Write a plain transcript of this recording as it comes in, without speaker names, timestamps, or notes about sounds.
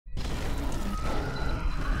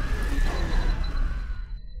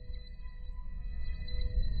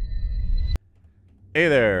Hey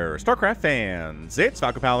there, StarCraft fans! It's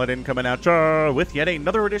Falcon Paladin coming at ya with yet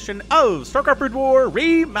another edition of StarCraft Brood War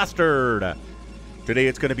Remastered! Today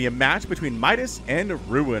it's going to be a match between Midas and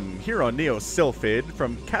Ruin here on Neo Sylphid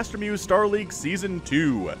from CASTERMUSE StarLeague Season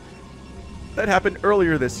 2. That happened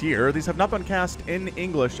earlier this year. These have not been cast in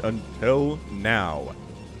English until now.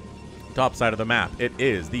 Top side of the map, it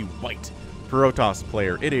is the white Protoss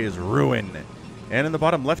player. It is Ruin. And in the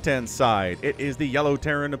bottom left-hand side, it is the yellow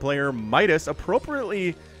Terran player Midas,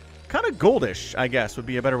 appropriately kind of goldish, I guess, would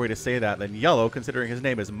be a better way to say that than yellow, considering his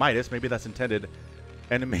name is Midas. Maybe that's intended,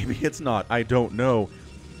 and maybe it's not. I don't know.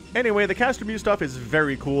 Anyway, the CASTERMUSE stuff is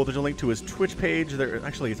very cool. There's a link to his Twitch page.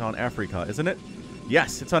 Actually, it's on Africa, isn't it?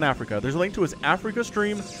 Yes, it's on Africa. There's a link to his Africa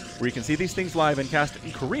stream where you can see these things live and cast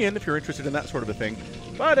in Korean if you're interested in that sort of a thing.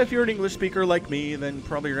 But if you're an English speaker like me, then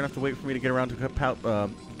probably you're going to have to wait for me to get around to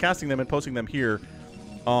casting them and posting them here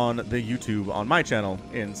on the YouTube on my channel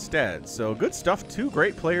instead. So good stuff. Two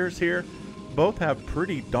great players here. Both have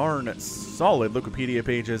pretty darn solid Wikipedia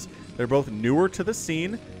pages. They're both newer to the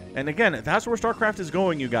scene. And again, that's where StarCraft is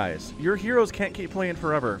going, you guys. Your heroes can't keep playing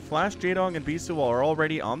forever. Flash, Jaedong, and Bisu are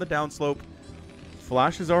already on the downslope.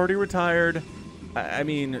 Flash is already retired. I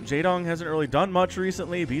mean, Jaedong hasn't really done much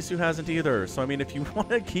recently. Bisu hasn't either. So, I mean, if you want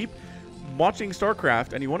to keep watching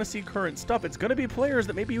StarCraft and you want to see current stuff, it's going to be players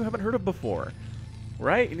that maybe you haven't heard of before,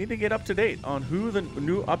 right? You need to get up to date on who the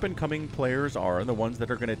new up-and-coming players are and the ones that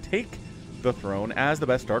are going to take the throne as the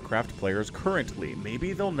best StarCraft players currently.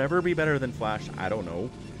 Maybe they'll never be better than Flash. I don't know.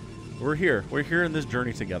 We're here. We're here in this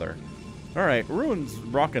journey together. All right, Ruin's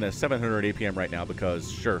rocking a 700 APM right now because,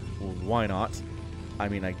 sure, why not? I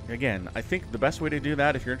mean, again, I think the best way to do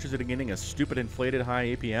that if you're interested in getting a stupid inflated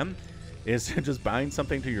high APM is to just bind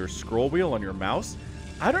something to your scroll wheel on your mouse.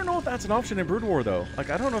 I don't know if that's an option in Brood War, though. Like,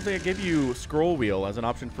 I don't know if they give you scroll wheel as an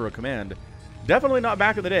option for a command. Definitely not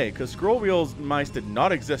back in the day, because scroll wheels mice did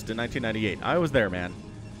not exist in 1998. I was there, man.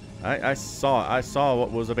 I saw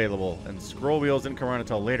what was available, and scroll wheels didn't come around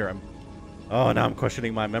until later. Oh, now I'm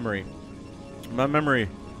questioning my memory. My memory.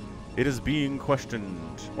 It is being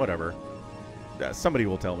questioned. Whatever. Somebody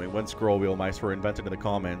will tell me when scroll wheel mice were invented in the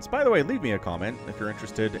comments. By the way, leave me a comment if you're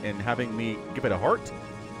interested in having me give it a heart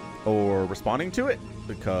or responding to it,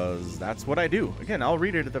 because that's what I do. Again, I'll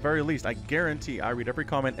read it at the very least. I guarantee I read every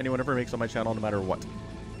comment anyone ever makes on my channel, no matter what.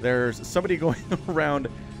 There's somebody going around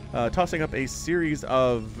tossing up a series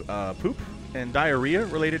of poop and diarrhea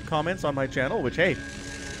related comments on my channel, which, hey,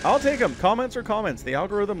 I'll take them. Comments are comments. The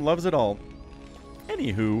algorithm loves it all.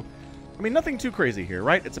 Anywho, I mean, nothing too crazy here,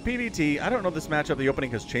 right? It's a PvT. I don't know if this matchup, the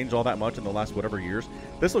opening has changed all that much in the last whatever years.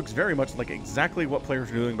 This looks very much like exactly what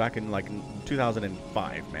players were doing back in, like,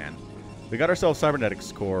 2005, man. We got ourselves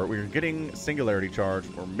Cybernetics Core. We're getting Singularity Charge.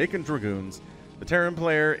 We're making Dragoons. The Terran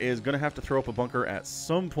player is going to have to throw up a bunker at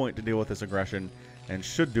some point to deal with this aggression, and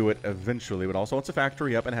should do it eventually, but also wants a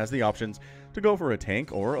factory up and has the options to go for a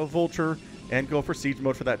tank or a vulture and go for siege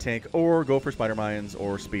mode for that tank, or go for spider mines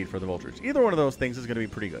or speed for the vultures. Either one of those things is going to be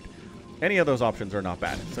pretty good. Any of those options are not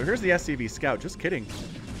bad. So here's the SCV scout. Just kidding.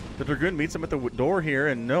 The Dragoon meets him at the door here,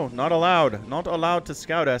 and no, not allowed. Not allowed to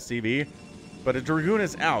scout SCV, but a Dragoon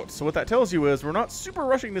is out. So what that tells you is we're not super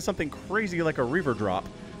rushing to something crazy like a Reaver drop,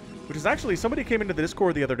 which is actually, somebody came into the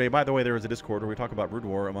Discord the other day. By the way, there was a Discord where we talk about Brood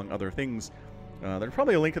War, among other things. There's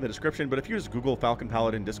probably a link in the description, but if you just Google Falcon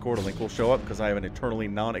Paladin Discord, a link will show up, because I have an eternally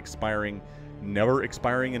non-expiring, never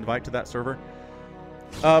expiring invite to that server.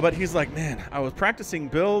 But he's like, man, I was practicing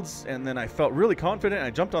builds, and then I felt really confident. I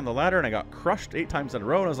jumped on the ladder, and I got crushed 8 times in a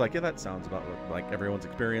row. And I was like, yeah, that sounds about like everyone's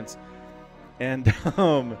experience. And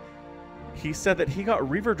he said that he got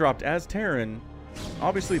Reaver dropped as Terran,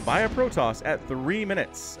 obviously by a Protoss, at 3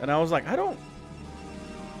 minutes. And I was like, I don't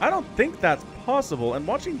think that's possible. And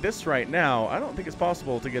watching this right now, I don't think it's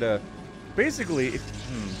possible to get a... Basically, so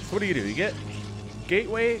what do? You get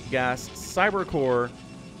Gateway, Gas, Cyber Core,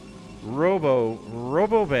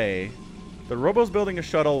 Robo Bay. The Robo's building a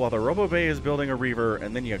shuttle while the Robo Bay is building a Reaver,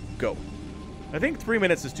 and then you go. I think 3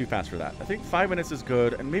 minutes is too fast for that. I think 5 minutes is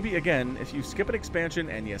good, and maybe, again, if you skip an expansion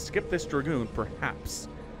and you skip this Dragoon, perhaps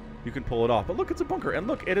you can pull it off. But look, it's a bunker, and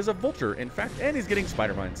look, it is a vulture, in fact, and he's getting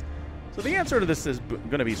spider mines. So the answer to this is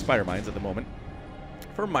going to be spider mines at the moment.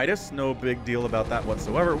 For Midas, no big deal about that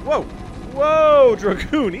whatsoever. Whoa! Whoa,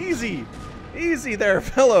 Dragoon, easy! Easy there,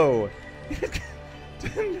 fellow!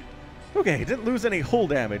 Okay, he didn't lose any hull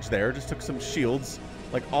damage there, just took some shields.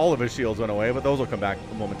 Like, all of his shields went away, but those will come back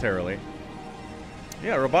momentarily.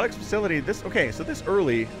 Yeah, robotics facility, okay, so this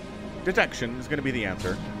early detection is going to be the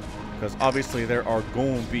answer. Because obviously there are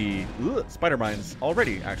going to be spider mines,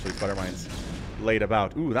 already actually spider mines laid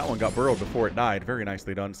about. Ooh, that one got burrowed before it died. Very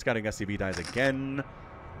nicely done. Scouting SCV dies again.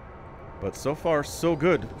 But so far, so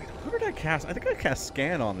good. Wait, who did I cast? I think I cast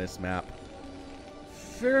Scan on this map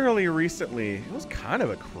fairly recently. It was kind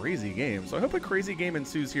of a crazy game, so I hope a crazy game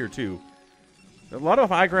ensues here too. A lot of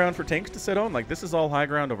high ground for tanks to sit on. Like, this is all high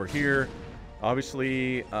ground over here.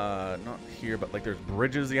 Obviously, not here, but like there's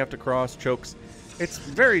bridges you have to cross, chokes. It's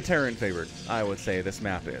very Terran favored, I would say this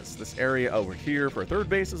map is. This area over here for third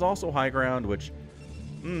base is also high ground, which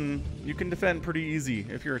you can defend pretty easy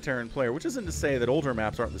if you're a Terran player, which isn't to say that older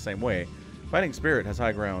maps aren't the same way. Fighting Spirit has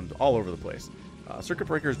high ground all over the place. Circuit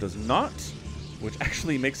Breakers does not, which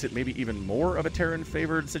actually makes it maybe even more of a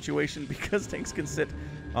Terran-favored situation because tanks can sit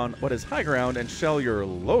on what is high ground and shell your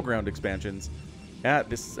low ground expansions at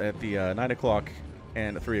the 9 o'clock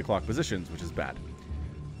and 3 o'clock positions, which is bad.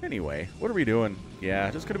 Anyway, what are we doing?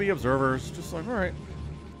 Yeah, just going to be observers. Just like, all right.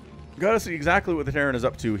 Got to see exactly what the Terran is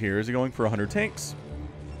up to here. Is he going for 100 tanks?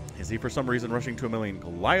 Is he, for some reason, rushing to 1,000,000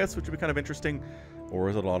 Goliaths, which would be kind of interesting? Or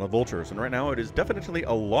is it a lot of Vultures? And right now, it is definitely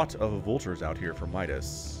a lot of Vultures out here for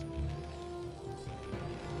Midas,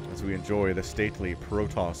 as we enjoy the stately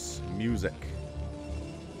Protoss music.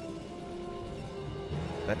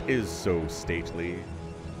 That is so stately.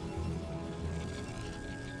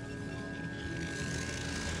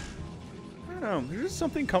 I don't know. There's just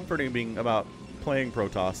something comforting about playing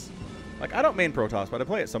Protoss. Like, I don't main Protoss, but I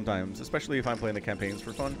play it sometimes, especially if I'm playing the campaigns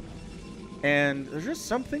for fun. And there's just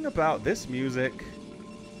something about this music,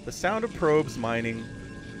 the sound of probes mining,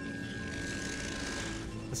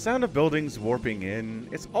 the sound of buildings warping in.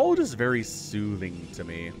 It's all just very soothing to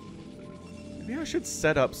me. Maybe I should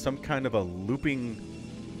set up some kind of a looping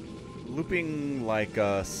like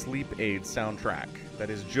a sleep aid soundtrack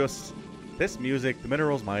that is just this music, the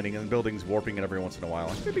minerals mining, and the buildings warping in every once in a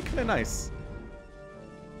while. It'd be kind of nice.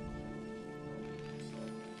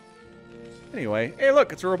 Anyway, hey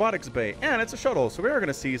look, it's a robotics bay, and it's a shuttle, so we are going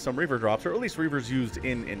to see some Reaver drops, or at least Reavers used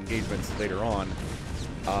in engagements later on.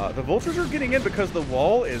 The Vultures are getting in because the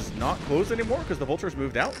wall is not closed anymore, because the Vultures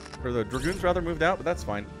moved out, or the Dragoons rather moved out, but that's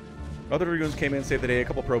fine. Other Dragoons came in, saved the day, a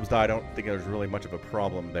couple probes died. I don't think there's really much of a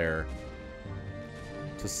problem there,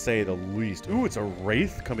 to say the least. Ooh, it's a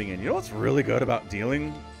Wraith coming in. You know what's really good about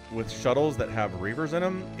dealing with shuttles that have Reavers in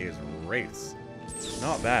them is Wraiths.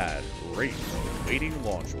 Not bad. Wraith, waiting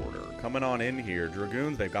launch order. Coming on in here.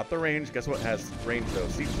 Dragoons, they've got the range. Guess what has range, though?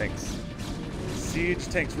 Siege tanks. Siege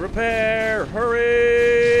tanks. Repair!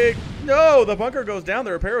 Hurry! No! The bunker goes down.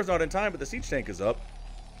 The repair is not in time, but the siege tank is up.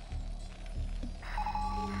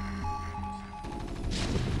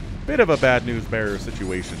 Bit of a bad news bearer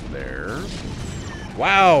situation there.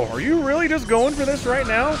 Wow, are you really just going for this right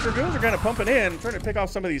now? Dragoons are kind of pumping in, trying to pick off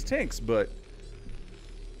some of these tanks, but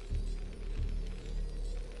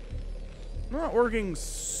not working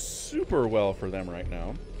super well for them right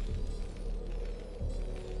now.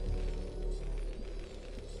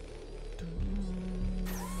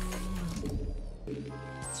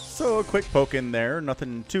 So a quick poke in there,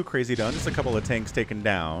 nothing too crazy done, just a couple of tanks taken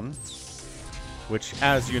down, which,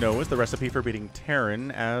 as you know, is the recipe for beating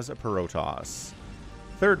Terran as a Protoss.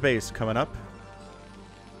 Third base coming up,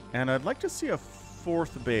 and I'd like to see a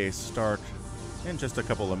fourth base start in just a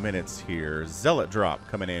couple of minutes here. Zealot drop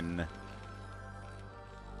coming in.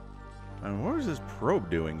 And what is this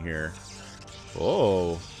probe doing here?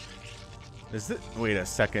 Oh. Is it? Wait a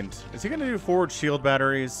second. Is he going to do forward shield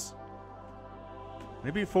batteries?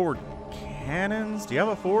 Maybe forward cannons? Do you have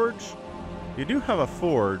a forge? You do have a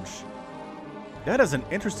forge. That is an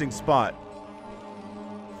interesting spot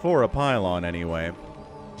for a pylon anyway.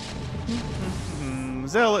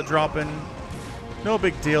 Zealot dropping. No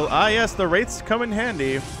big deal. Ah, yes, the Wraiths come in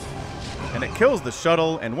handy. And it kills the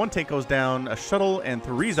shuttle, and one tank goes down. A shuttle and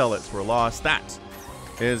 3 Zealots were lost. That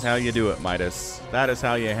is how you do it, Midas. That is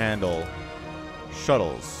how you handle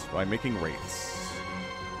shuttles, by making Wraiths.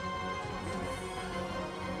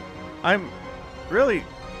 I'm really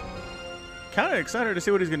kind of excited to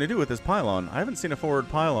see what he's going to do with this pylon. I haven't seen a forward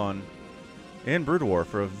pylon in Brood War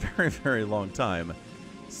for a very, very long time.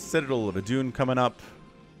 Citadel of Adun coming up.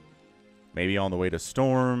 Maybe on the way to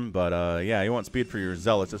Storm, but yeah, you want speed for your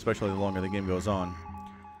Zealots, especially the longer the game goes on.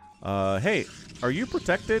 Hey, are you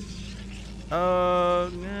protected? Okay,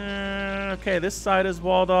 this side is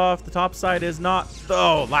walled off. The top side is not.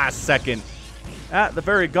 Oh, last second. At the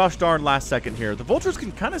very gosh darn last second here. The Vultures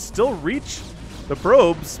can kind of still reach the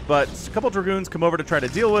probes, but a couple Dragoons come over to try to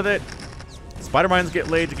deal with it. Spider Mines get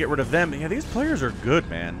laid to get rid of them. Yeah, these players are good,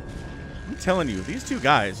 man. I'm telling you, these two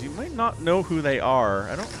guys, you might not know who they are.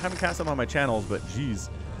 I haven't cast them on my channels, but geez.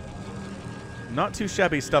 Not too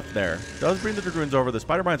shabby stuff there. Does bring the Dragoons over. The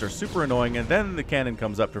Spider Mines are super annoying, and then the cannon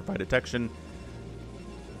comes up to provide detection.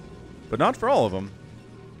 But not for all of them.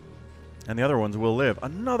 And the other ones will live.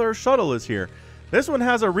 Another shuttle is here. This one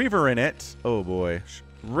has a Reaver in it. Oh, boy.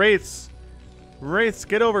 Wraiths. Wraiths,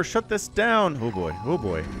 get over. Shut this down. Oh, boy. Oh,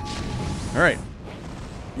 boy. All right.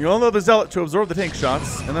 You all know the Zealot to absorb the tank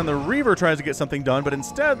shots, and then the Reaver tries to get something done, but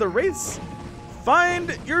instead the Wraiths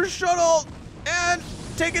find your shuttle and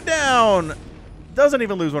take it down. Doesn't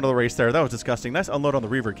even lose one of the Wraiths there. That was disgusting. Nice unload on the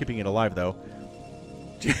Reaver, keeping it alive, though.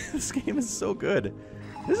 This game is so good.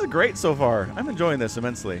 This is great so far. I'm enjoying this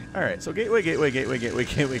immensely. All right, so gateway, gateway, gateway, gateway,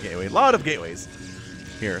 gateway, gateway. A lot of gateways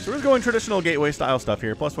here. So we're going traditional gateway style stuff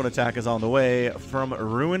here. +1 attack is on the way from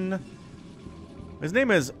Ruin. His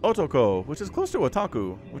name is Otoko, which is close to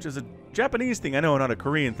otaku, which is a Japanese thing. I know, not a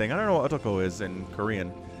Korean thing. I don't know what Otoko is in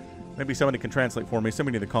Korean. Maybe somebody can translate for me.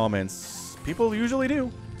 Somebody in the comments. People usually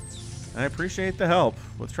do. I appreciate the help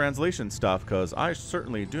with translation stuff, because I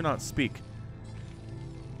certainly do not speak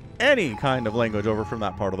any kind of language over from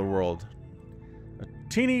that part of the world. A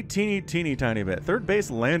teeny tiny bit. Third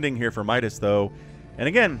base landing here for Midas, though. And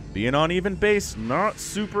again, being on even base, not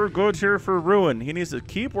super good here for Ruin. He needs to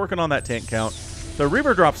keep working on that tank count. The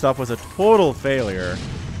Reaver drop stuff was a total failure.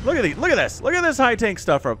 Look at this. Look at this high tank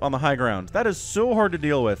stuff up on the high ground. That is so hard to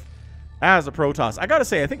deal with as a Protoss. I gotta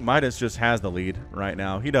say, I think Midas just has the lead right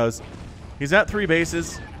now. He does. He's at 3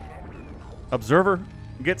 bases. Observer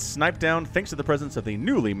gets sniped down thanks to the presence of the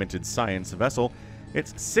newly minted science vessel.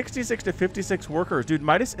 It's 66 to 56 workers. Dude,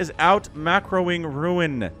 Midas is out macroing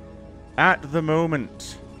Ruin at the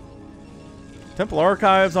moment. Temple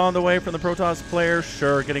Archives on the way from the Protoss player.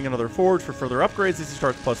 Sure, getting another forge for further upgrades as he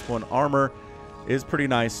starts +1 armor is pretty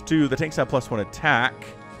nice too. The tanks have +1 attack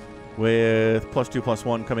with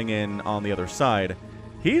 +2/+1 coming in on the other side.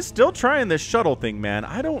 He's still trying this shuttle thing, man.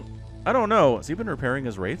 I don't know. Has he been repairing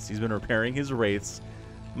his Wraiths? He's been repairing his Wraiths.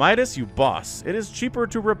 Midas, you boss. It is cheaper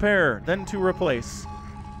to repair than to replace.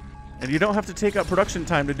 And you don't have to take up production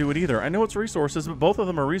time to do it either. I know it's resources, but both of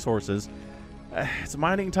them are resources. It's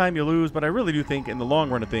mining time you lose, but I really do think in the long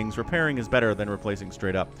run of things, repairing is better than replacing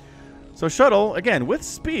straight up. So shuttle, again, with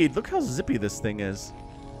speed. Look how zippy this thing is.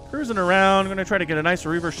 Cruising around. Going to try to get a nice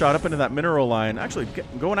Reaver shot up into that mineral line. Actually,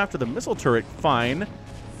 going after the missile turret. Fine.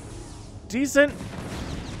 Decent.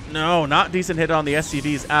 No, not decent hit on the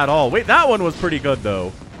SCVs at all. Wait, that one was pretty good,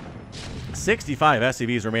 though. 65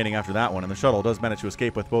 SCVs remaining after that one, and the shuttle does manage to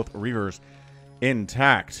escape with both Reavers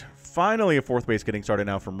intact. Finally, a 4th base getting started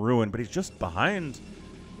now from Ruin, but he's just behind.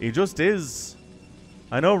 He just is.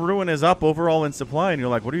 I know Ruin is up overall in supply, and you're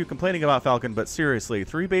like, what are you complaining about, Falcon? But seriously,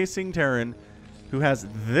 3-basing Terran, who has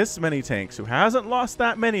this many tanks, who hasn't lost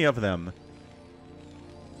that many of them,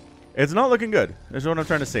 it's not looking good. That's what I'm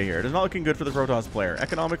trying to say here. It is not looking good for the Protoss player.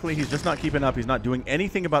 Economically, he's just not keeping up. He's not doing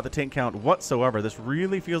anything about the tank count whatsoever. This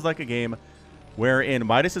really feels like a game wherein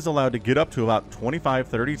Midas is allowed to get up to about 25,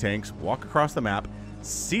 30 tanks, walk across the map,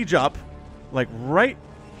 siege up, like right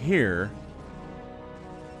here.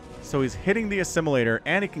 So he's hitting the assimilator,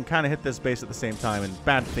 and he can kind of hit this base at the same time, and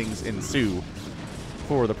bad things ensue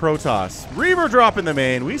for the Protoss. Reaver drop in the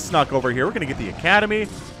main. We snuck over here. We're going to get the Academy.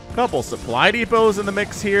 Couple supply depots in the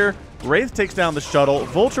mix here. Wraith takes down the shuttle.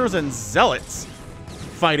 Vultures and Zealots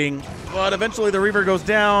fighting, but eventually the Reaver goes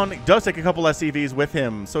down. He does take a couple SCVs with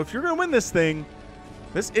him. So if you're going to win this thing,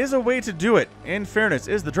 this is a way to do it. In fairness,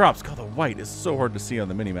 is the drops. God, the white is so hard to see on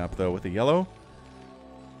the minimap, though, with the yellow.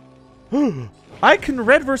 I can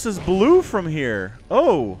red versus blue from here.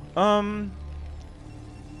 Oh, are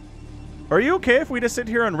you okay if we just sit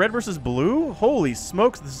here on red versus blue? Holy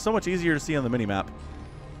smokes, this is so much easier to see on the minimap.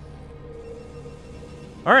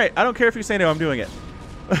 All right, I don't care if you say no, I'm doing it.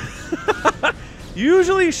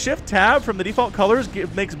 Usually Shift-Tab from the default colors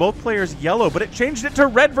makes both players yellow, but it changed it to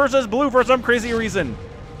red versus blue for some crazy reason.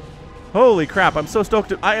 Holy crap, I'm so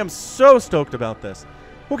stoked. I am so stoked about this.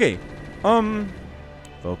 Okay,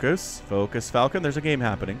 focus, Falcon. There's a game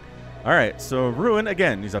happening. All right, so Ruin,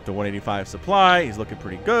 again, he's up to 185 supply. He's looking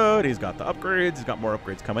pretty good. He's got the upgrades. He's got more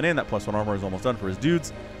upgrades coming in. That +1 armor is almost done for his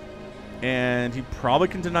dudes. And he probably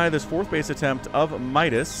can deny this 4th base attempt of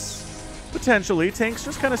Midas. Potentially. Tanks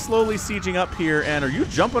just kind of slowly sieging up here. And are you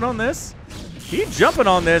jumping on this? He jumping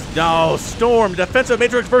on this. No, Storm. Defensive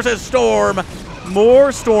Matrix versus Storm.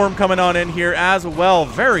 More Storm coming on in here as well.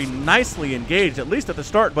 Very nicely engaged, at least at the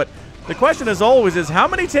start. But the question, as always, is how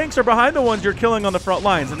many tanks are behind the ones you're killing on the front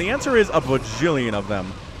lines? And the answer is a bajillion of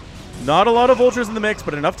them. Not a lot of Vultures in the mix,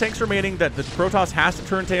 but enough tanks remaining that the Protoss has to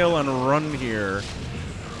turn tail and run here.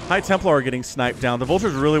 High Templar are getting sniped down. The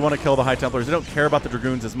Vultures really want to kill the High Templars. They don't care about the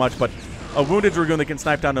Dragoons as much, but a wounded Dragoon that can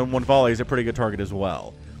snipe down in one volley is a pretty good target as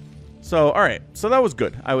well. So, all right. So that was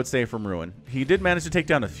good, I would say, from Ruin. He did manage to take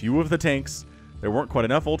down a few of the tanks. There weren't quite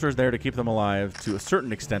enough Vultures there to keep them alive to a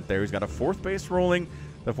certain extent there. He's got a 4th base rolling.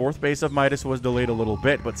 The 4th base of Midas was delayed a little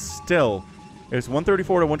bit, but still, it's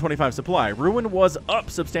 134 to 125 supply. Ruin was up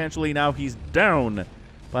substantially. Now he's down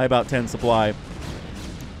by about 10 supply.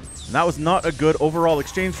 And that was not a good overall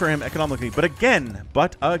exchange for him economically. But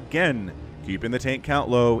again, keeping the tank count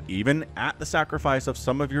low, even at the sacrifice of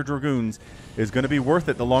some of your Dragoons, is going to be worth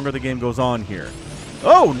it the longer the game goes on here.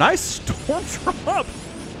 Oh, nice storm drop.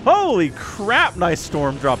 Holy crap, nice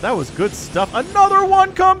storm drop. That was good stuff. Another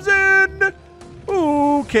one comes in.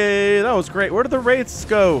 Okay, that was great. Where did the wraiths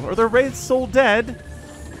go? Are the wraiths all dead?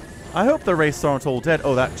 I hope the wraiths aren't all dead.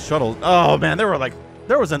 Oh, that shuttle. Oh, man,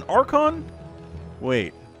 there was an Archon?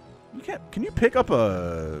 Wait. Can you pick up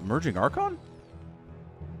a merging Archon?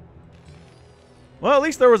 Well, at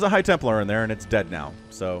least there was a High Templar in there, and it's dead now.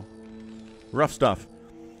 So, rough stuff.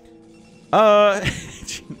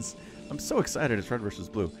 Jeez. I'm so excited it's red versus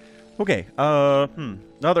blue. Okay,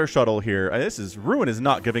 another shuttle here. Ruin is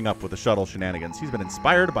not giving up with the shuttle shenanigans. He's been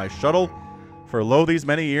inspired by shuttle for these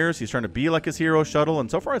many years. He's trying to be like his hero shuttle, and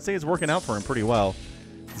so far I'd say it's working out for him pretty well.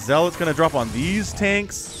 Zealot's going to drop on these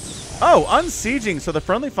tanks. Oh, unsieging, so the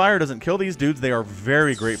friendly fire doesn't kill these dudes. They are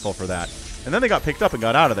very grateful for that. And then they got picked up and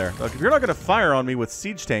got out of there. Like, if you're not going to fire on me with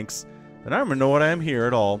siege tanks, then I don't even know what I am here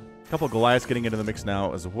at all. A couple of Goliaths getting into the mix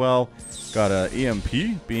now as well. Got a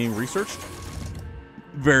EMP being researched.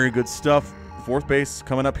 Very good stuff. 4th base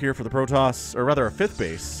coming up here for the Protoss, or rather a 5th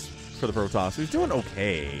base for the Protoss, who's doing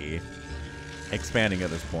okay. Expanding at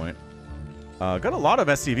this point. Got a lot of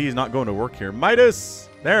SCVs not going to work here. Midas!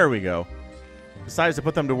 There we go. Decides to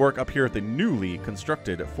put them to work up here at the newly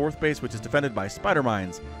constructed 4th base, which is defended by spider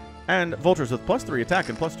mines and vultures with +3 attack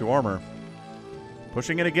and +2 armor.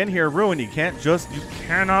 Pushing it again here, Ruin. You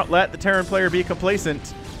cannot let the Terran player be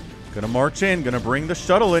complacent. Gonna march in, gonna bring the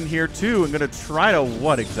shuttle in here too, and gonna try to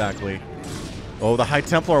what exactly? Oh, the High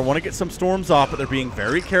Templar want to get some storms off, but they're being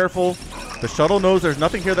very careful. The shuttle knows there's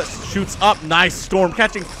nothing here that shoots up. Nice storm,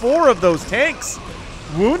 catching 4 of those tanks,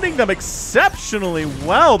 wounding them exceptionally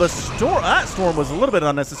well. That storm was a little bit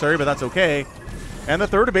unnecessary, but that's okay. And the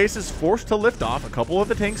 3rd base is forced to lift off. A couple of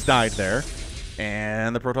the tanks died there.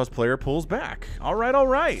 And the Protoss player pulls back. All right, all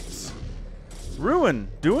right. Ruin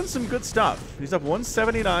doing some good stuff. He's up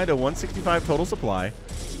 179 to 165 total supply.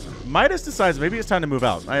 Midas decides maybe it's time to move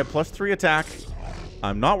out. I have +3 attack.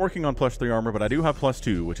 I'm not working on +3 armor, but I do have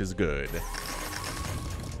 +2, which is good.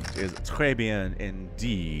 Is très bien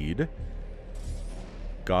indeed.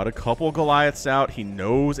 Got a couple Goliaths out. He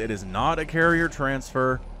knows it is not a carrier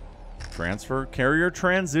carrier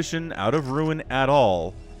transition out of Ruin at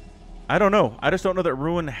all. I don't know. I just don't know that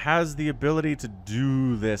Ruin has the ability to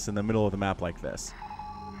do this in the middle of the map like this.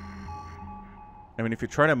 I mean, if you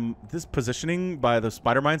try to... This positioning by the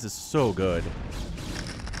spider mines is so good.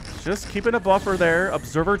 Just keeping a buffer there.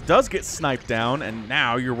 Observer does get sniped down, and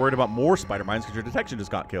now you're worried about more spider mines because your detection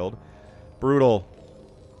just got killed. Brutal.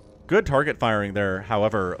 Good target firing there,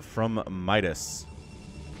 however, from Midas.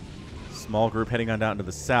 Small group heading on down to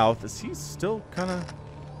the south. Is he still kind of...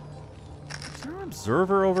 Is there an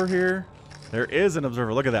observer over here? There is an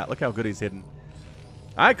observer. Look at that. Look how good he's hidden.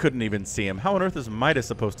 I couldn't even see him. How on earth is Midas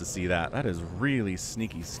supposed to see that? That is really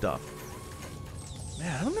sneaky stuff.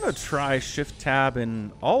 Man, I'm going to try Shift Tab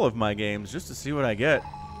in all of my games just to see what I get.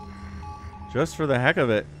 Just for the heck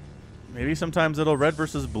of it. Maybe sometimes it'll red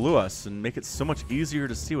versus blue us and make it so much easier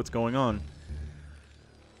to see what's going on.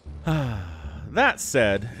 That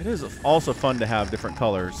said, it is also fun to have different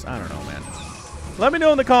colors. I don't know, man. Let me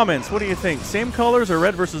know in the comments. What do you think? Same colors or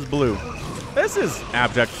red versus blue? This is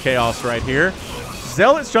abject chaos right here.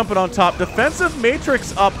 Zealots jumping on top. Defensive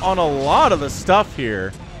Matrix up on a lot of the stuff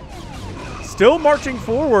here. Still marching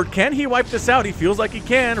forward. Can he wipe this out? He feels like he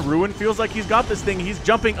can. Ruin feels like he's got this thing. He's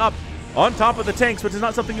jumping up on top of the tanks, which is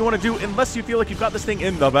not something you want to do unless you feel like you've got this thing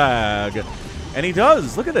in the bag. And he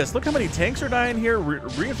does. Look at this. Look how many tanks are dying here.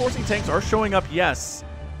 Reinforcing tanks are showing up, yes.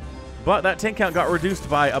 But that tank count got reduced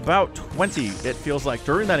by about 20, it feels like,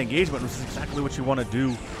 during that engagement, which is exactly what you want to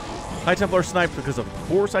do. High Templar sniped because, of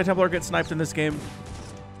course, High Templar gets sniped in this game.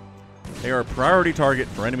 They are a priority target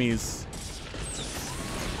for enemies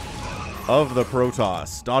of the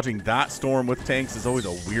Protoss. Dodging that storm with tanks is always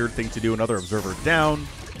a weird thing to do. Another observer down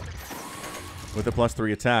with a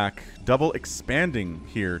 +3 attack. Double expanding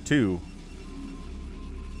here, too.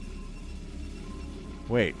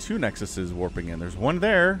 Wait, 2 Nexuses warping in. There's one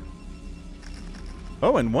there.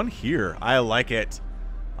 Oh, and one here. I like it.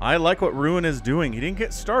 I like what Ruin is doing. He didn't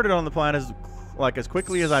get started on the plan as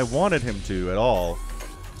quickly as I wanted him to at all.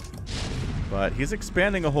 But he's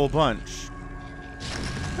expanding a whole bunch.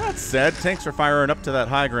 That said, tanks are firing up to that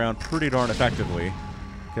high ground pretty darn effectively.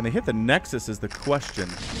 Can they hit the Nexus is the question.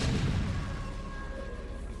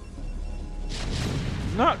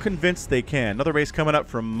 not convinced they can. Another base coming up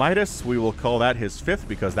from Midas. We will call that his 5th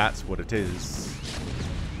because that's what it is.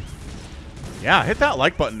 Yeah, hit that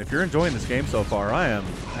like button if you're enjoying this game so far. I am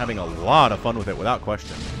having a lot of fun with it without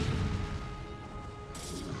question.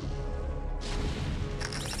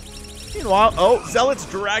 Meanwhile, oh, Zealots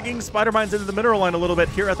dragging Spider Mines into the mineral line a little bit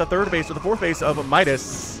here at the 3rd base or the 4th base of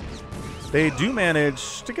Midas. They do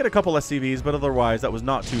manage to get a couple SCVs, but otherwise that was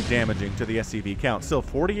not too damaging to the SCV count. Still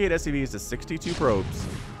 48 SCVs to 62 probes.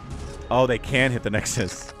 Oh, they can hit the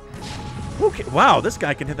Nexus. Okay, wow, this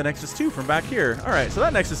guy can hit the Nexus too from back here. All right, so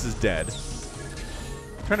that Nexus is dead.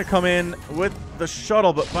 Trying to come in with the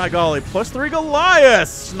shuttle, but by golly, +3 Goliath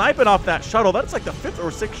sniping off that shuttle. That's like the 5th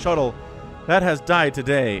or 6th shuttle that has died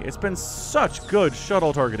today. It's been such good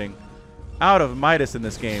shuttle targeting out of Midas in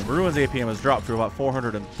this game. Ruin's APM has dropped to about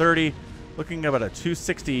 430. Looking about a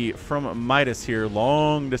 260 from Midas here.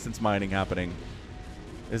 Long distance mining happening.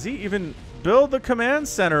 Does he even build the command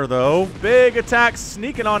center, though? Big attack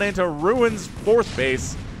sneaking on into Ruin's 4th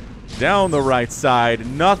base. Down the right side.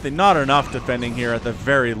 Nothing, not enough defending here at the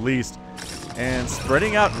very least. And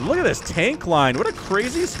spreading out. Look at this tank line. What a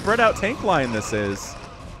crazy spread out tank line this is.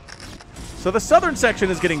 So the southern section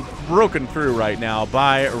is getting broken through right now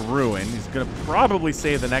by Ruin. He's going to probably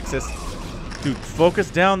save the Nexus to focus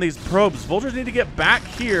down these probes. Vultures need to get back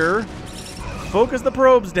here. Focus the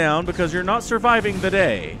probes down because you're not surviving the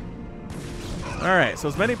day. All right, so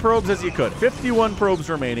as many probes as you could. 51 probes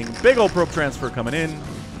remaining. Big old probe transfer coming in.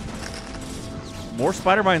 More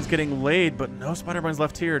spider mines getting laid, but no spider mines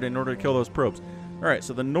left here in order to kill those probes. All right,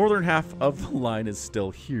 so the northern half of the line is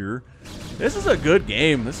still here. This is a good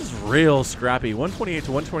game. This is real scrappy. 128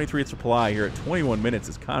 to 123 supply here at 21 minutes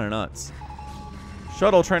is kind of nuts.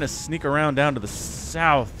 Shuttle trying to sneak around down to the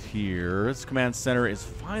south here. This command center is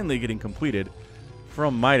finally getting completed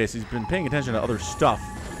from Midas. He's been paying attention to other stuff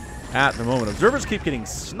at the moment. Observers keep getting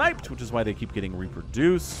sniped, which is why they keep getting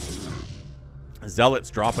reproduced. Zealots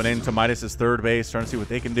dropping into Midas's 3rd base, trying to see what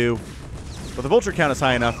they can do. But the vulture count is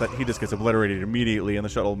high enough that he just gets obliterated immediately, and the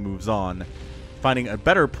shuttle moves on, finding a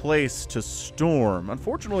better place to storm.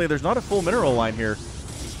 Unfortunately, there's not a full mineral line here,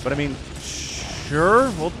 but I mean,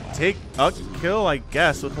 sure, we'll take a kill, I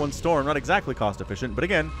guess, with one storm. Not exactly cost efficient, but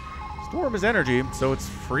again, storm is energy, so it's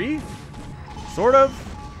free, sort of.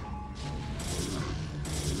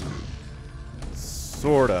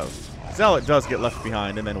 Sort of. Zealot does get left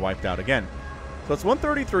behind and then wiped out again. So it's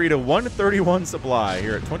 133 to 131 supply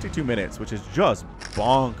here at 22 minutes, which is just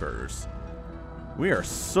bonkers. We are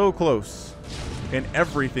so close in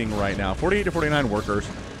everything right now. 48 to 49 workers.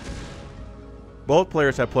 Both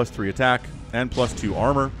players have +3 attack and +2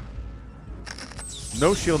 armor.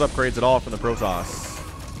 No shield upgrades at all from the Protoss.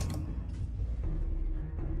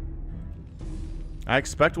 I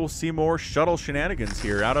expect we'll see more shuttle shenanigans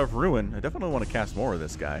here out of Ruin. I definitely want to cast more of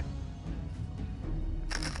this guy.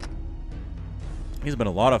 He's been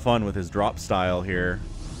a lot of fun with his drop style here.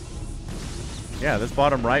 Yeah, this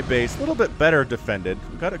bottom right base, a little bit better defended.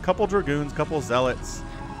 We've got a couple Dragoons, couple Zealots,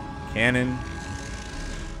 Cannon.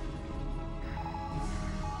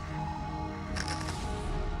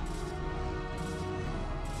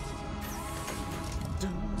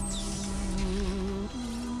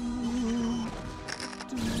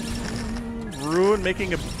 Ruin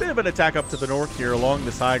making a bit of an attack up to the north here along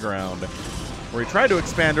this high ground, where he tried to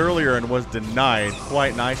expand earlier and was denied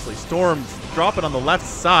quite nicely. Storm's dropping on the left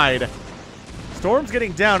side. Storm's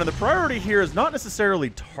getting down, and the priority here is not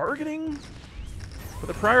necessarily targeting, but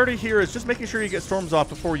the priority here is just making sure you get Storms off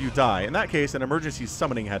before you die. In that case, an emergency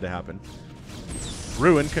summoning had to happen.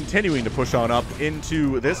 Ruin continuing to push on up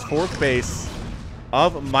into this 4th base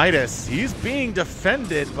of Midas. He's being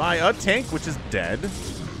defended by a tank, which is dead.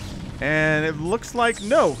 And it looks like,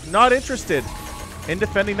 no, not interested in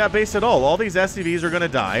defending that base at all. All these SCVs are going to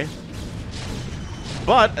die.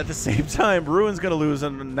 But at the same time, Ruin's going to lose a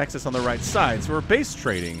Nexus on the right side. So we're base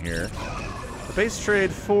trading here. A base trade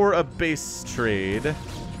for a base trade.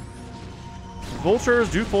 Vultures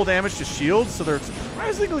do full damage to shields, so they're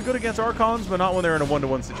surprisingly good against Archons, but not when they're in a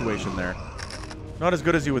 1-to-1 situation there. Not as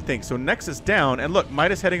good as you would think. So Nexus down, and look,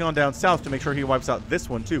 Midas heading on down south to make sure he wipes out this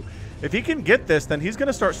one too. If he can get this, then he's going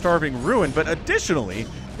to start starving Ruin. But additionally,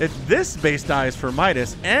 if this base dies for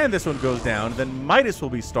Midas and this one goes down, then Midas will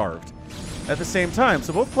be starved at the same time.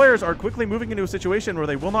 So both players are quickly moving into a situation where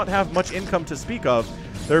they will not have much income to speak of.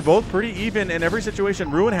 They're both pretty even in every situation.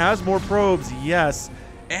 Ruin has more probes, yes,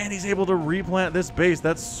 and he's able to replant this base.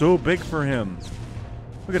 That's so big for him.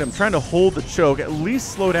 Look at him trying to hold the choke, at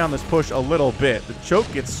least slow down this push a little bit. The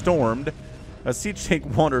choke gets stormed. A siege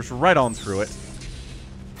tank wanders right on through it.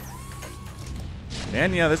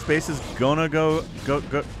 And yeah, this base is gonna go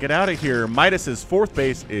get out of here. Midas's fifth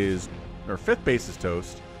base is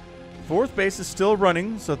toast. Fourth base is still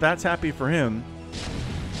running, so that's happy for him.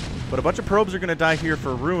 But a bunch of probes are gonna die here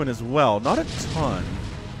for Ruin as well. Not a ton.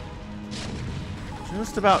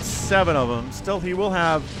 Just about 7 of them. Still, he will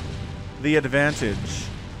have the advantage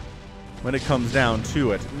when it comes down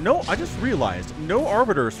to it. No, I just realized, no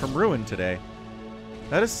Arbiters from Ruin today.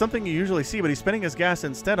 That is something you usually see, but he's spending his gas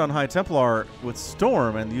instead on High Templar with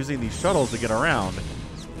Storm and using these shuttles to get around.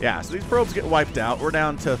 Yeah, so these probes get wiped out. We're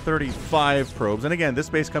down to 35 probes. And again, this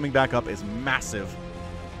base coming back up is massive.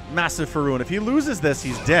 Massive for Ruin. If he loses this,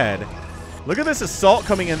 he's dead. Look at this assault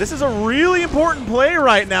coming in. This is a really important play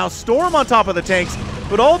right now. Storm on top of the tanks,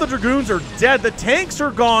 but all the Dragoons are dead. The tanks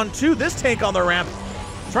are gone too. This tank on the ramp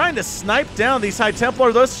trying to snipe down these High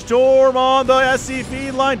Templar. The Storm on the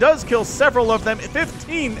SCV line does kill several of them.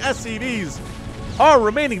 15 SCVs are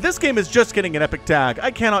remaining. This game is just getting an epic tag. I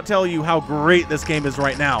cannot tell you how great this game is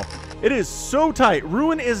right now. It is so tight.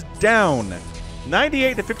 Ruin is down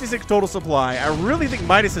 98 to 56 total supply. I really think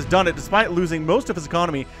Midas has done it despite losing most of his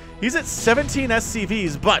economy. He's at 17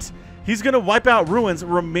 SCVs, but he's going to wipe out Ruin's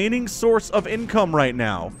remaining source of income right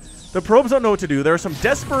now. The probes don't know what to do. There are some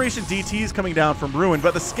desperation DTs coming down from Ruin,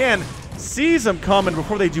 but the scan sees them coming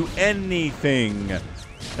before they do anything. And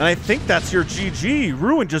I think that's your GG.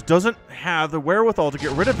 Ruin just doesn't have the wherewithal to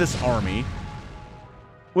get rid of this army.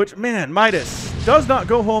 Which, man, Midas does not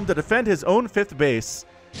go home to defend his own 5th base.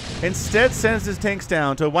 Instead sends his tanks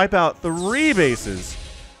down to wipe out 3 bases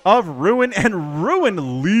of Ruin. And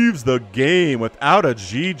Ruin leaves the game without a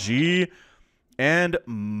GG. And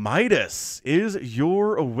Midas is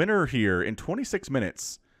your winner here in 26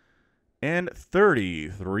 minutes and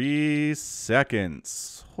 33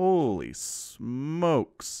 seconds. Holy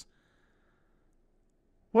smokes.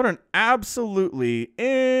 What an absolutely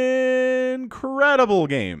incredible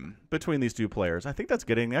game between these two players. I think that's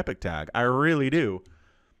getting the epic tag. I really do.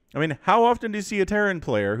 I mean, how often do you see a Terran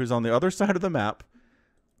player who's on the other side of the map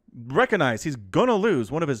recognize he's gonna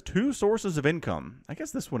lose one of his 2 sources of income? I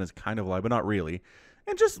guess this one is kind of live, but not really.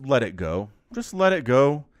 And just let it go. Just let it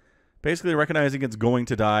go. Basically recognizing it's going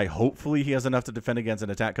to die. Hopefully he has enough to defend against an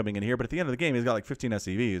attack coming in here. But at the end of the game, he's got like 15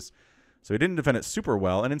 SCVs. So he didn't defend it super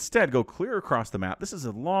well. And instead go clear across the map. This is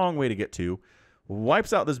a long way to get to.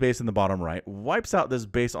 Wipes out this base in the bottom right. Wipes out this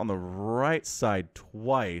base on the right side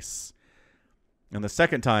twice. And the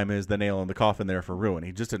second time is the nail in the coffin there for Ruin.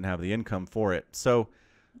 He just didn't have the income for it. So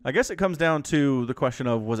I guess it comes down to the question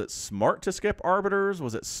of, was it smart to skip Arbiters?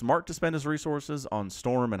 Was it smart to spend his resources on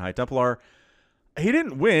Storm and High Templar? He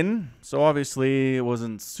didn't win, so obviously it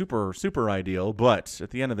wasn't super, super ideal. But at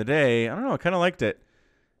the end of the day, I don't know, I kind of liked it.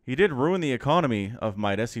 He did ruin the economy of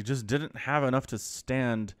Midas. He just didn't have enough to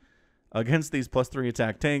stand against these +3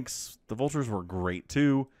 attack tanks. The Vultures were great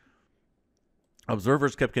too.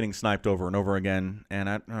 Observers kept getting sniped over and over again. And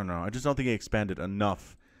I don't know, I just don't think he expanded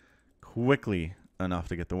enough quickly enough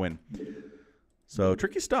to get the win. So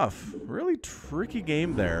tricky stuff. Really tricky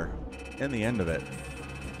game there in the end of it.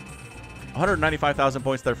 195,000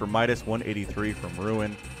 points there for Midas, 183 from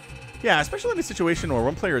Ruin. Yeah, especially in a situation where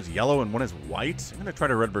one player is yellow and one is white. I'm going to try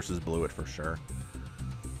to red versus blue it for sure.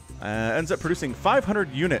 Ends up producing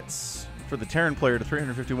 500 units for the Terran player to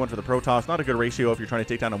 351 for the Protoss. Not a good ratio if you're trying to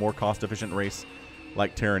take down a more cost-efficient race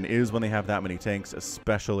like Terran is when they have that many tanks,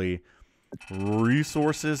 especially.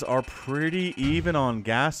 Resources are pretty even on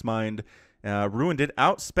gas mined. Ruin did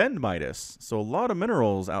outspend Midas, so a lot of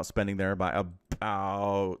minerals outspending there by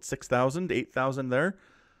about 6,000, 8,000 there.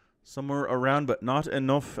 Somewhere around, but not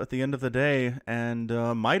enough at the end of the day. And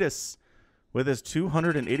Midas, with his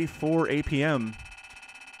 284 APM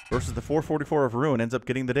versus the 444 of Ruin, ends up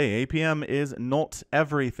getting the day. APM is not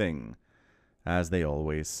everything, as they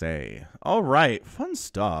always say. All right, fun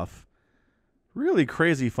stuff. Really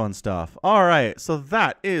crazy fun stuff. All right, so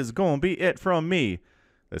that is going to be it from me.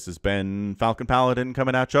 This has been Falcon Paladin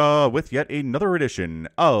coming at ya with yet another edition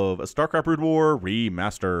of StarCraft Brood War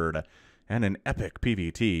Remastered and an epic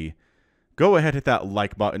PvT. Go ahead, hit that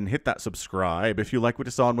like button, hit that subscribe. If you like what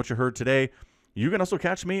you saw and what you heard today, you can also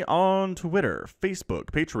catch me on Twitter, Facebook,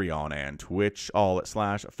 Patreon, and Twitch, all at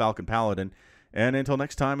 /Falcon Paladin. And until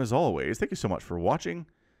next time, as always, thank you so much for watching,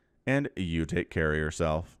 and you take care of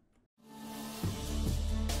yourself.